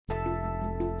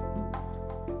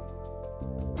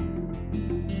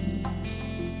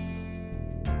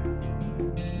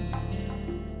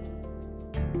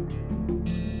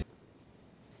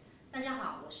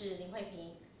是林慧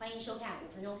萍，欢迎收看《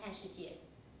5分钟看世界》。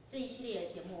这一系列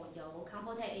节目由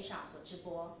Computer Asia 所制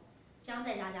播，将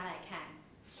带大家来看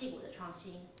矽谷的创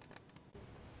新。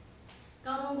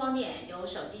高通光电由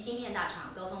手机晶片大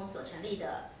厂高通所成立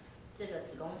的这个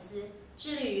子公司，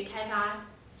致力于开发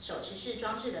手持式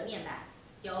装置的面板。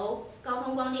由高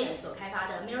通光电所开发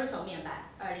的 mirasol 面板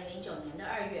，2009年的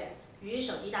2月与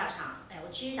手机大厂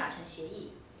LG 达成协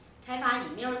议，开发以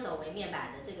mirasol 为面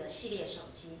板的这个系列手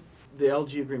机。The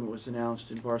LG agreement was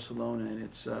announced in Barcelona, and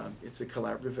it's a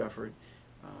collaborative effort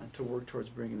to work towards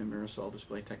bringing the mirasol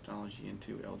display technology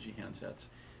into LG handsets.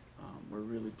 We're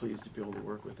really pleased to be able to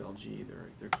work with LG.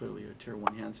 They're clearly a Tier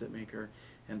 1 handset maker,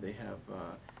 and they have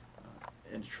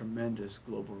a tremendous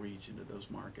global reach into those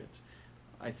markets.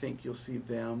 I think you'll see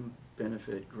them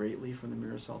benefit greatly from the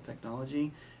mirasol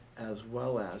technology, as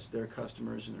well as their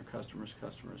customers and their customers'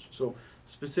 customers. So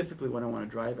specifically what I want to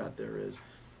drive at there is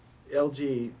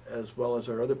LG, as well as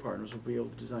our other partners, will be able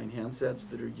to design handsets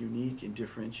that are unique and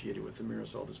differentiated with the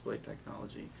mirasol display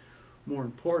technology. More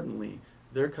importantly,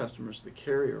 their customers, the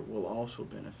carrier, will also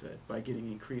benefit by getting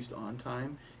increased on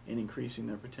time and increasing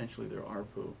potentially their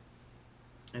ARPU.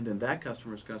 And then that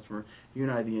customer's customer, you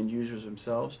and I, the end users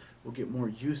themselves, will get more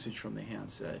usage from the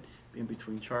handset in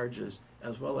between charges,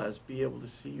 as well as be able to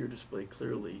see your display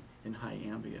clearly in high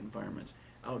ambient environments,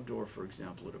 outdoor, for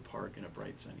example, at a park in a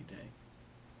bright sunny day.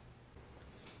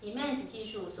 以MEMS 技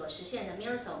术所实现的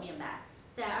mirasol 面板，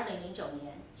在2009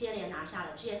年接连拿下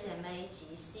了 GSMA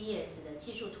及 CES 的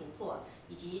技术突破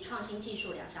以及创新技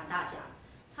术2项大奖。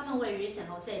他们位于 San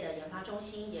Jose 的研发中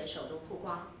心也首度曝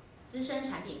光。资深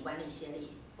产品管理协理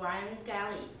Brain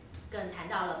Gally 更谈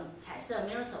到了彩色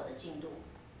mirasol 的进度。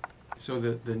So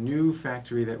the new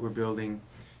factory that we're building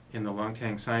in the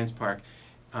Longtang Science Park,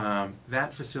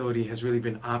 that facility has really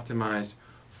been optimized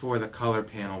for the color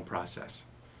panel process.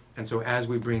 And so as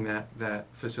we bring that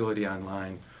facility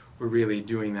online, we're really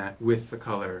doing that with the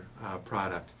color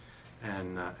product,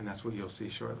 and that's what you'll see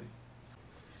shortly.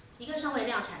 一个尚未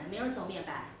量产的 mirasol 面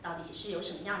板到底是有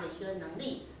什么样的一个能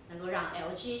力，能够让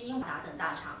LG、英业达等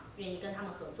大厂愿意跟他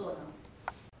们合作呢？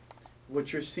 What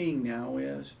you're seeing now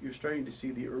is you're starting to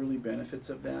see the early benefits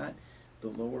of that, the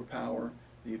lower power,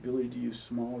 the ability to use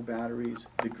smaller batteries,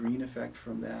 the green effect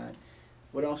from that.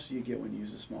 What else do you get when you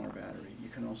use a smaller battery? You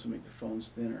can also make the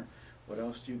phones thinner. What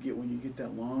else do you get when you get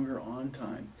that longer on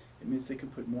time? It means they can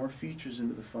put more features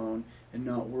into the phone and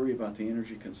not worry about the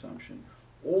energy consumption.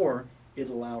 Or it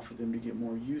allows for them to get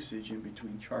more usage in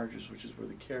between charges, which is where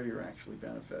the carrier actually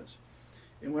benefits.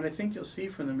 And what I think you'll see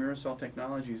from the mirasol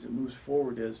technology as it moves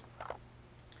forward is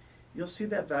you'll see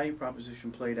that value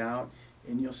proposition played out,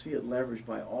 and you'll see it leveraged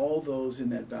by all those in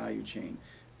that value chain.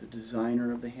 The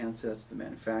designer of the handsets, the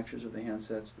manufacturers of the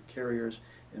handsets, the carriers,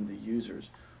 and the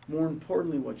users. More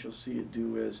importantly, what you'll see it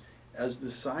do is, as the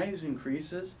size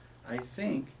increases, I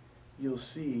think you'll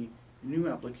see new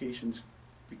applications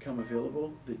become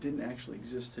available that didn't actually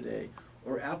exist today,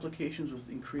 or applications with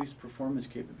increased performance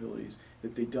capabilities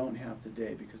that they don't have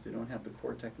today because they don't have the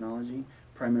core technology,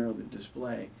 primarily the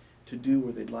display, to do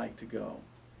where they'd like to go.